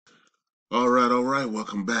all right.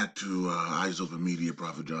 Welcome back to Eyes Open Media.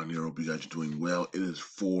 Prophet John here. Hope you guys are doing well. It is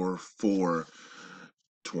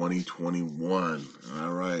 4/4/2021.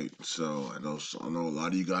 All right. So I know a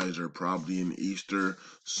lot of you guys are probably in Easter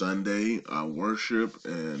Sunday worship,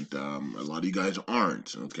 and a lot of you guys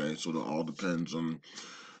aren't. Okay. So it all depends on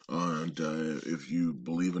if you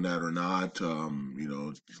believe in that or not.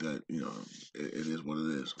 It is what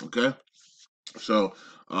it is. Okay. So,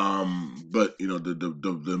 but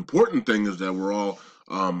the important thing is that we're all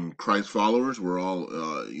Christ followers. We're all,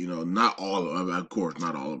 not all, of course,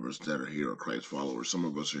 not all of us that are here are Christ followers. Some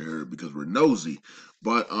of us are here because we're nosy,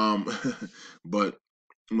 but but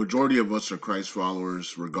majority of us are Christ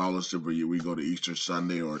followers, regardless if we go to Easter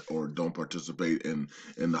Sunday or don't participate in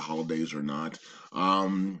the holidays or not.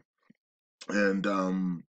 And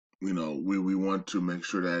we want to make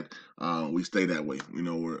sure that we stay that way.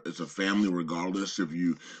 It's a family, regardless if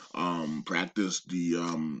you practice the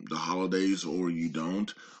holidays or you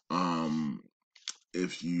don't.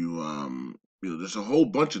 If you there's a whole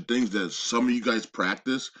bunch of things that some of you guys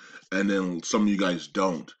practice, and then some of you guys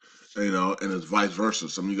don't. And it's vice versa.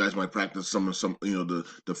 Some of you guys might practice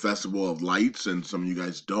the festival of lights, and some of you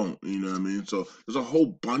guys don't. You know what I mean? So there's a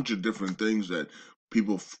whole bunch of different things that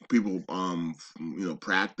people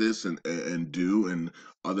practice and do, and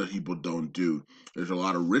other people don't do. There's a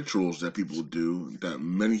lot of rituals that people do that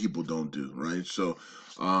many people don't do, right? So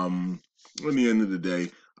at the end of the day,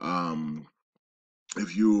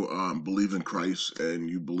 if you believe in Christ and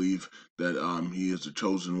you believe that He is the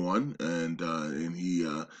chosen one, and He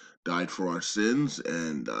died for our sins,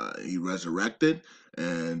 and He resurrected,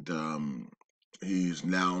 and He's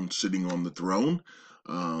now sitting on the throne,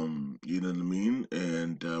 you know what I mean,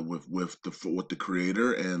 and with the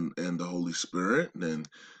Creator and the Holy Spirit, then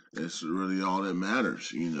it's really all that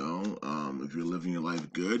matters. If you're living your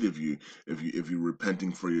life good, if you're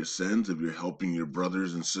repenting for your sins, if you're helping your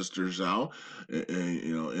brothers and sisters out,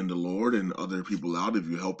 in the Lord, and other people out, if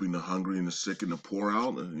you're helping the hungry and the sick and the poor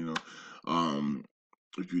out, um,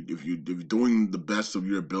 if you're doing the best of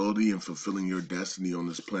your ability and fulfilling your destiny on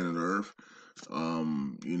this planet Earth,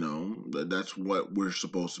 that's what we're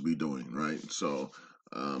supposed to be doing, right? So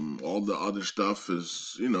all the other stuff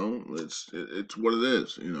is, it's what it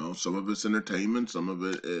is. Some of it's entertainment, some of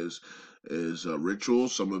it is ritual,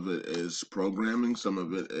 some of it is programming, some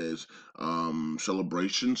of it is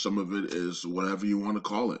celebration, some of it is whatever you want to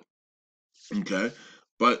call it. Okay.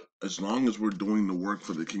 But as long as we're doing the work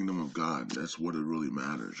for the kingdom of God, that's what it really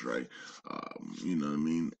matters, right? You know what I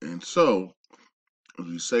mean? And so, as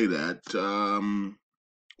we say that,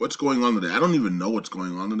 what's going on today? I don't even know what's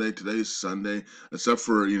going on today. Today is Sunday, except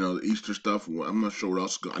for the Easter stuff. I'm not sure what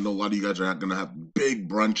else. I know a lot of you guys are going to have big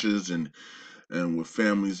brunches and with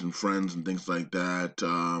families and friends and things like that.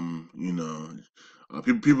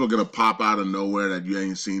 People are gonna pop out of nowhere that you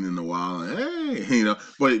ain't seen in a while. Hey,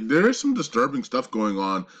 but there is some disturbing stuff going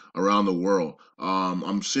on around the world.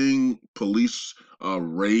 I'm seeing police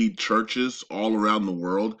raid churches all around the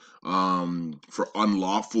world for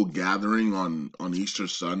unlawful gathering on Easter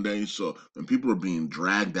Sunday. So, and people are being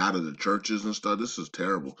dragged out of the churches and stuff. This is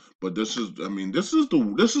terrible. But this is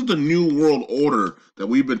the new world order that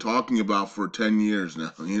we've been talking about for 10 years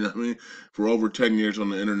now. You know what I mean? For over 10 years on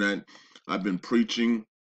the internet, I've been preaching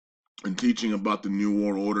and teaching about the new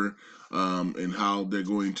world order, and how they're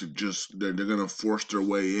going to they're going to force their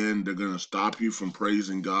way in. They're going to stop you from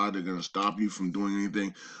praising God. They're going to stop you from doing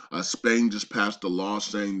anything. Spain just passed a law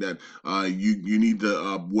saying that you need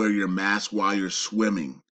to wear your mask while you're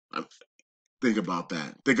swimming. Think about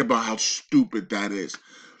that. Think about how stupid that is.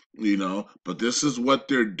 But this is what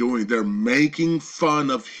they're doing. They're making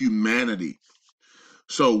fun of humanity.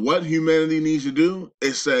 So what humanity needs to do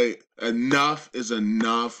is say, enough is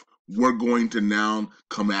enough. We're going to now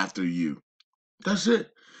come after you. That's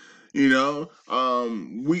it. Because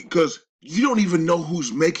you don't even know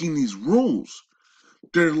who's making these rules.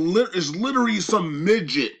 There is literally some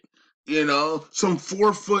midget, some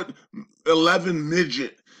 4'11"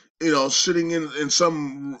 midget, sitting in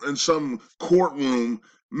some courtroom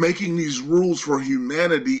making these rules for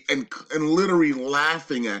humanity and literally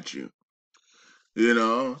laughing at you.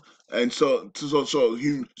 And so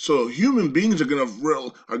human beings are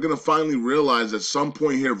gonna finally realize at some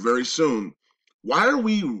point here very soon, why are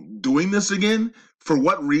we doing this again? For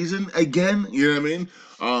what reason again? You know what I mean?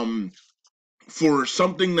 For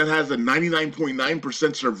something that has a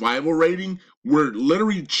 99.9% survival rating, we're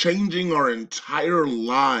literally changing our entire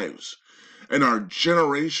lives and our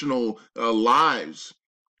generational lives,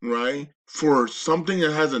 right? For something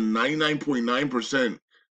that has a 99.9%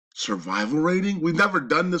 survival rating. We've never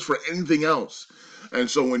done this for anything else. And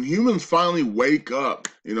so when humans finally wake up,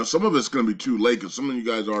 some of it's going to be too late because some of you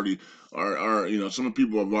guys already are some of the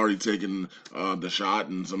people have already taken the shot,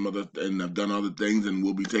 and and have done other things, and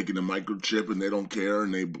will be taking the microchip, and they don't care,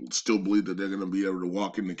 and they still believe that they're going to be able to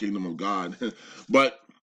walk in the kingdom of God. But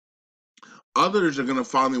others are going to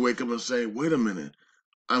finally wake up and say, wait a minute,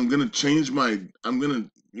 you're gonna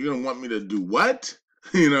want me to do what?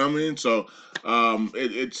 You know what I mean? So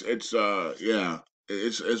yeah,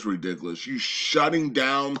 it's ridiculous. You shutting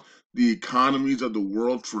down the economies of the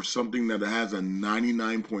world for something that has a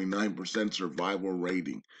 99.9% survival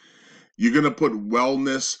rating. You're gonna put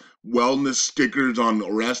wellness stickers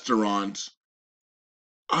on restaurants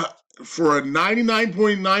uh, for a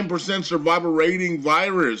 99.9% survival rating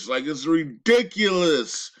virus. Like, it's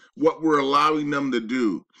ridiculous what we're allowing them to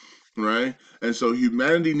do, right? And so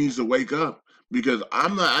humanity needs to wake up, because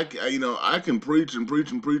I can preach and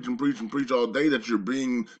preach and preach and preach and preach all day that you're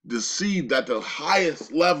being deceived at the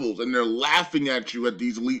highest levels, and they're laughing at you at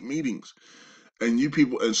these elite meetings. And you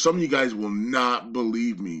people, and some of you guys will not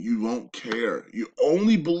believe me. You won't care. You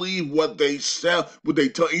only believe what they sell, what they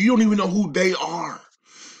tell you. You don't even know who they are.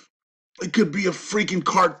 It could be a freaking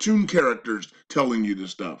cartoon characters telling you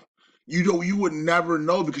this stuff. You would never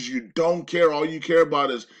know, because you don't care. All you care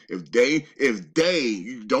about is if you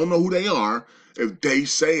don't know who they are, if they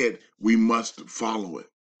say it, we must follow it.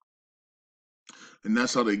 And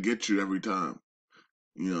that's how they get you every time.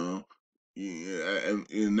 You know? Yeah,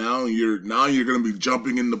 and now you're gonna be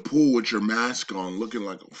jumping in the pool with your mask on, looking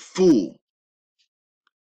like a fool.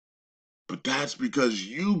 But that's because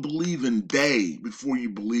you believe in they before you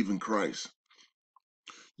believe in Christ.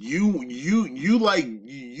 You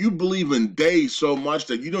believe in they so much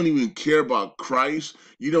that you don't even care about Christ.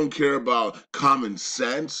 You don't care about common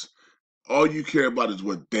sense. All you care about is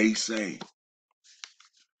what they say.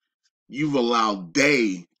 You've allowed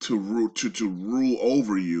they to rule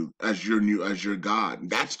over you as your God.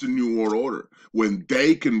 That's the new world order. When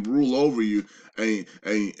they can rule over you, and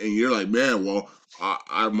you're like, man, well,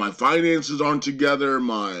 my finances aren't together.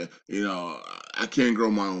 I can't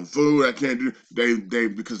grow my own food. I can't do they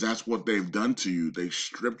because that's what they've done to you. They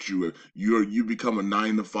stripped you. You become a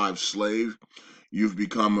 9 to 5 slave. You've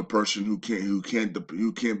become a person who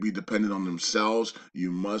can't be dependent on themselves.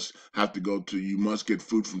 You must get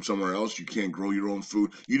food from somewhere else. You can't grow your own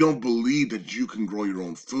food. You don't believe that you can grow your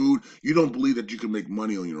own food. You don't believe that you can make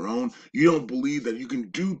money on your own. You don't believe that you can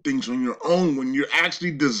do things on your own when you're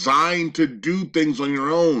actually designed to do things on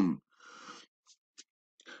your own.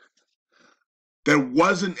 There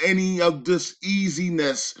wasn't any of this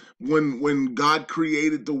easiness when God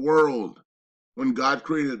created the world, when God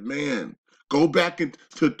created man. Go back to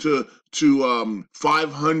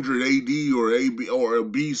 500 AD or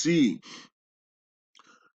BC.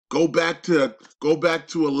 Go back to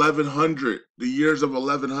 1100, the years of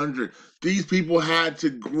 1100. These people had to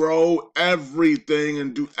grow everything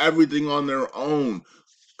and do everything on their own.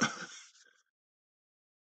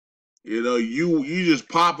 You just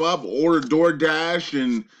pop up, order DoorDash,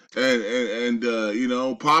 and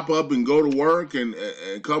pop up and go to work and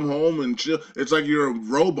come home and chill. It's like you're a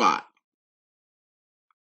robot.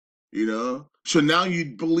 So now you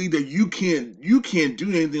believe that you can't do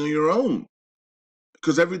anything on your own,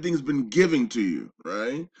 because everything's been given to you,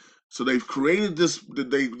 right? So they've created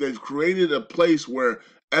a place where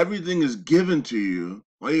everything is given to you.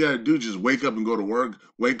 All you gotta do is just wake up and go to work,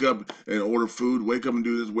 wake up and order food, wake up and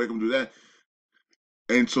do this, wake up and do that.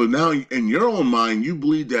 And so now in your own mind, you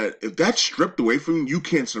believe that if that's stripped away from you, you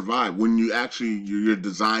can't survive, when you're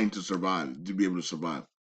designed to survive, to be able to survive.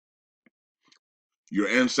 Your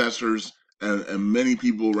ancestors and many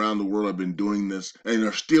people around the world have been doing this, and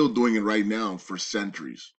are still doing it right now for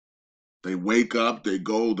centuries. They wake up, they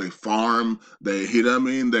go, they farm, they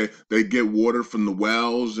get water from the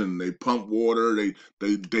wells, and they pump water.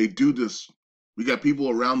 They do this. We got people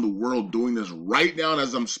around the world doing this right now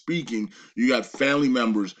as I'm speaking. You got family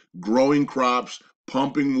members growing crops,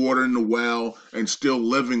 pumping water in the well, and still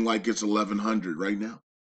living like it's 1100 right now.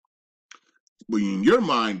 But in your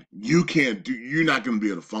mind, you're not going to be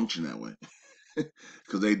able to function that way.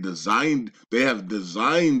 Because they have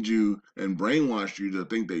designed you and brainwashed you to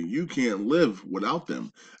think that you can't live without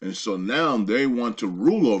them. And so now they want to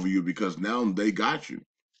rule over you, because now they got you.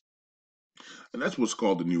 And that's what's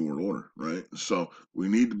called the New World Order, right? So we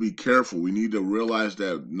need to be careful. We need to realize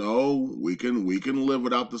that no, we can live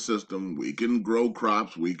without the system. We can grow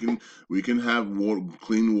crops. We can have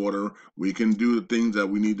clean water. We can do the things that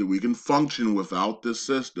we need to. We can function without the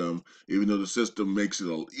system, even though the system makes it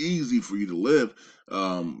easy for you to live.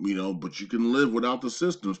 But you can live without the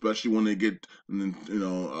system, especially when they get,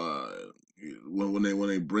 when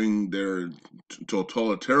they bring their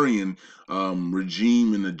totalitarian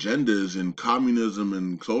regime and agendas and communism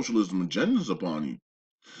and socialism agendas upon you.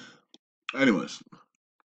 Anyways,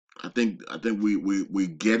 I think we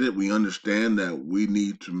get it. We understand that we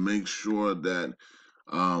need to make sure that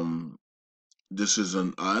um, this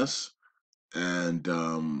isn't us, and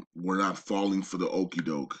we're not falling for the okey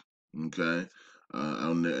doke. Okay,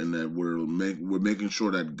 and that we're making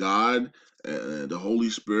sure that God, the Holy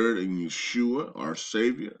Spirit, and Yeshua, our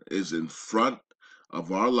Savior, is in front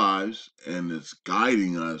of our lives and it's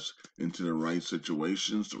guiding us into the right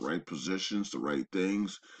situations, the right positions, the right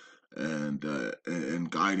things, and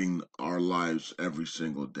guiding our lives every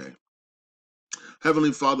single day.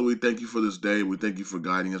 Heavenly Father, we thank you for this day. We thank you for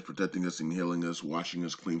guiding us, protecting us, and healing us, washing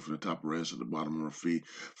us clean from the top of our heads to the bottom of our feet.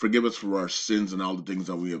 Forgive us for our sins and all the things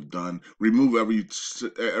that we have done. Remove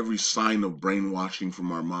every sign of brainwashing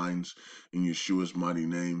from our minds in Yeshua's mighty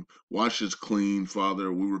name. Wash us clean,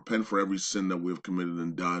 Father. We repent for every sin that we have committed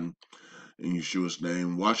and done in Yeshua's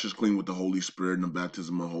name. Wash us clean with the Holy Spirit and the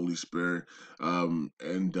baptism of the Holy Spirit. And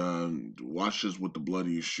wash us with the blood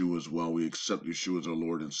of Yeshua as well. We accept Yeshua as our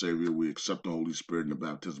Lord and Savior. We accept the Holy Spirit and the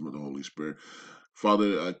baptism of the Holy Spirit.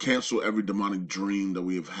 Father, cancel every demonic dream that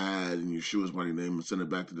we have had in Yeshua's mighty name and send it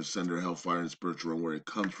back to the sender, hellfire, and spiritual realm where it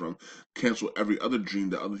comes from. Cancel every other dream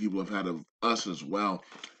that other people have had of us as well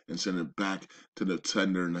and send it back to the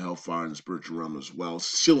sender and the hellfire and the spiritual realm as well.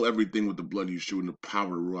 Seal everything with the blood of Yeshua and the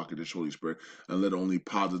power of the Ruach and Holy Spirit and let only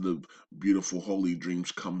positive, beautiful, holy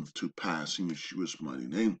dreams come to pass in Yeshua's mighty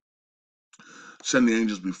name. Send the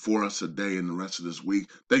angels before us today and the rest of this week.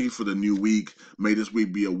 Thank you for the new week. May this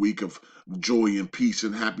week be a week of joy and peace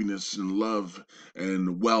and happiness and love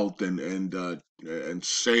and wealth and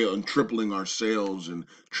sale and tripling our sales and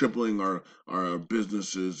tripling our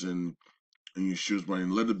businesses and Yeshua's mighty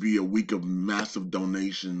name. Let it be a week of massive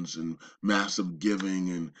donations and massive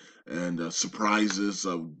giving and surprises,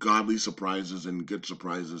 of godly surprises and good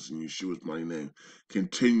surprises in Yeshua's mighty name.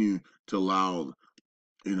 Continue to allow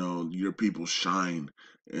your people shine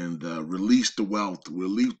and release the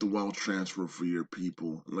wealth transfer for your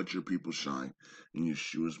people. Let your people shine in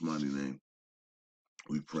Yeshua's mighty name.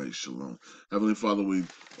 We pray, shalom. Heavenly Father, we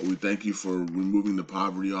thank you for removing the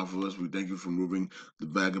poverty off of us. We thank you for removing the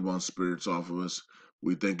vagabond spirits off of us.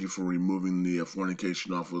 We thank you for removing the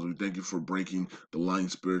fornication off of us. We thank you for breaking the lying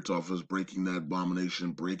spirits off of us, breaking that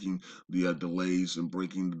abomination, breaking the delays, and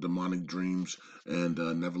breaking the demonic dreams, and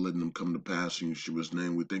never letting them come to pass in Yeshua's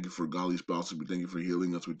name. We thank you for godly spouses. We thank you for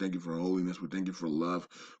healing us. We thank you for holiness. We thank you for love.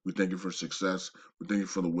 We thank you for success. We thank you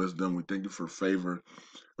for the wisdom. We thank you for favor.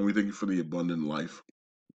 And we thank you for the abundant life.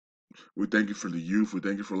 We thank you for the youth. We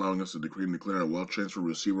thank you for allowing us to decree and declare our wealth transfer,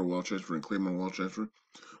 receive our wealth transfer, and claim our wealth transfer.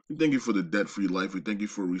 We thank you for the debt-free life. We thank you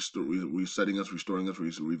for resetting us, restoring us,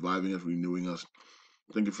 reviving us, renewing us.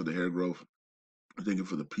 Thank you for the hair growth. We thank you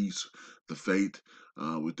for the peace, the faith.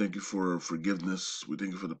 We thank you for forgiveness. We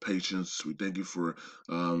thank you for the patience. We thank you for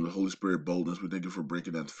the Holy Spirit boldness. We thank you for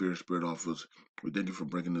breaking that fear spirit off us. We thank you for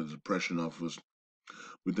breaking the depression off us.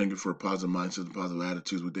 We thank you for positive mindsets and positive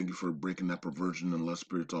attitudes. We thank you for breaking that perversion and lust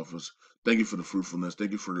spirits off us. Thank you for the fruitfulness.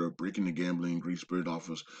 Thank you for breaking the gambling and greed spirit off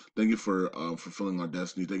us. Thank you for fulfilling our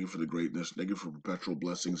destiny. Thank you for the greatness. Thank you for perpetual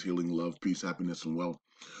blessings, healing, love, peace, happiness, and wealth.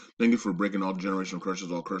 Thank you for breaking all generational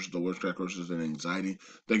curses, all witchcraft curses, and anxiety.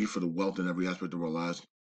 Thank you for the wealth in every aspect of our lives.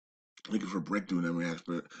 Thank you for breakthrough in every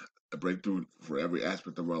aspect, a breakthrough for every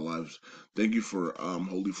aspect of our lives. Thank you for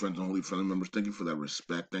holy friends and holy family members. Thank you for that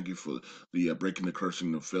respect. Thank you for the breaking the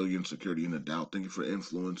cursing, the failure, insecurity, and the doubt. Thank you for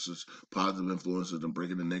influences, positive influences, and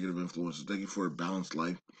breaking the negative influences. Thank you for a balanced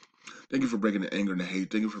life. Thank you for breaking the anger and the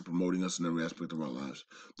hate. Thank you for promoting us in every aspect of our lives.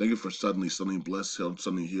 Thank you for suddenly blessed,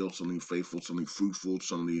 suddenly healed, suddenly faithful, suddenly fruitful,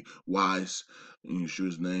 suddenly wise. In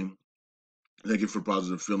Yeshua's name. Thank you for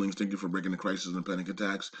positive feelings. Thank you for breaking the crisis and panic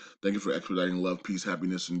attacks. Thank you for expediting love, peace,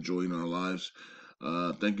 happiness, and joy in our lives.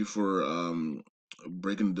 Thank you for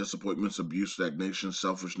breaking the disappointments, abuse, stagnation,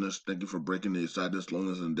 selfishness. Thank you for breaking the sadness,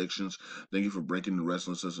 loneliness, and addictions. Thank you for breaking the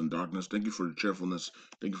restlessness and darkness. Thank you for the cheerfulness.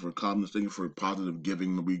 Thank you for calmness. Thank you for positive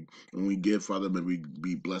giving. When we give, Father, may we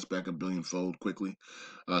be blessed back a billionfold quickly.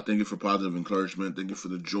 Thank you for positive encouragement. Thank you for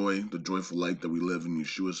the joy, the joyful life that we live in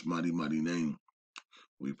Yeshua's mighty, mighty name.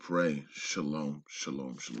 We pray. Shalom,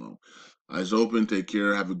 shalom, shalom. Eyes open. Take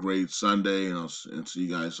care. Have a great Sunday, and see you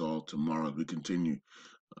guys all tomorrow as we continue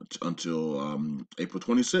until April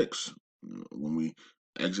 26th when we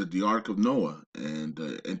exit the Ark of Noah and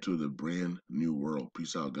enter the brand new world.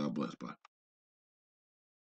 Peace out. God bless. Bye.